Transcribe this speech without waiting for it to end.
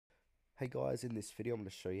Hey guys, in this video I'm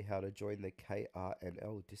going to show you how to join the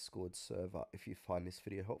KRNL Discord server. If you find this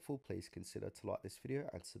video helpful, please consider to like this video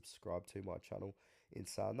and subscribe to my channel. In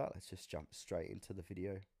saying that, let's just jump straight into the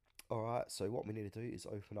video. Alright, so what we need to do is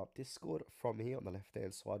open up Discord. From here on the left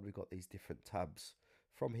hand side we've got these different tabs.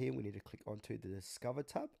 From here we need to click onto the Discover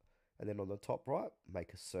tab, and then on the top right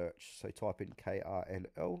make a search. So type in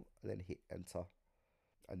KRNL and then hit enter.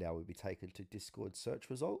 And now we'll be taken to Discord search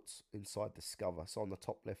results inside Discover. So on the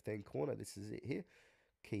top left hand corner, this is it here.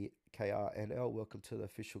 KRNL, welcome to the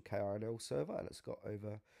official KRNL server, and it's got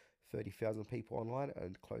over 30,000 people online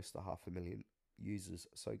and close to 500,000 users.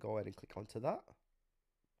 So go ahead and click onto that.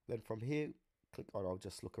 Then from here, click on I'll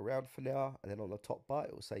just look around for now, and then on the top bar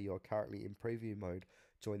it will say you are currently in preview mode.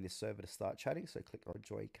 Join this server to start chatting, so click on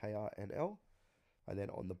join KRNL. And then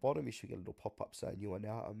on the bottom, you should get a little pop-up saying you are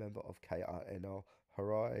now a member of KRNL.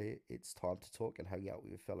 Hooray, it's time to talk and hang out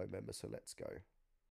with your fellow members, so let's go.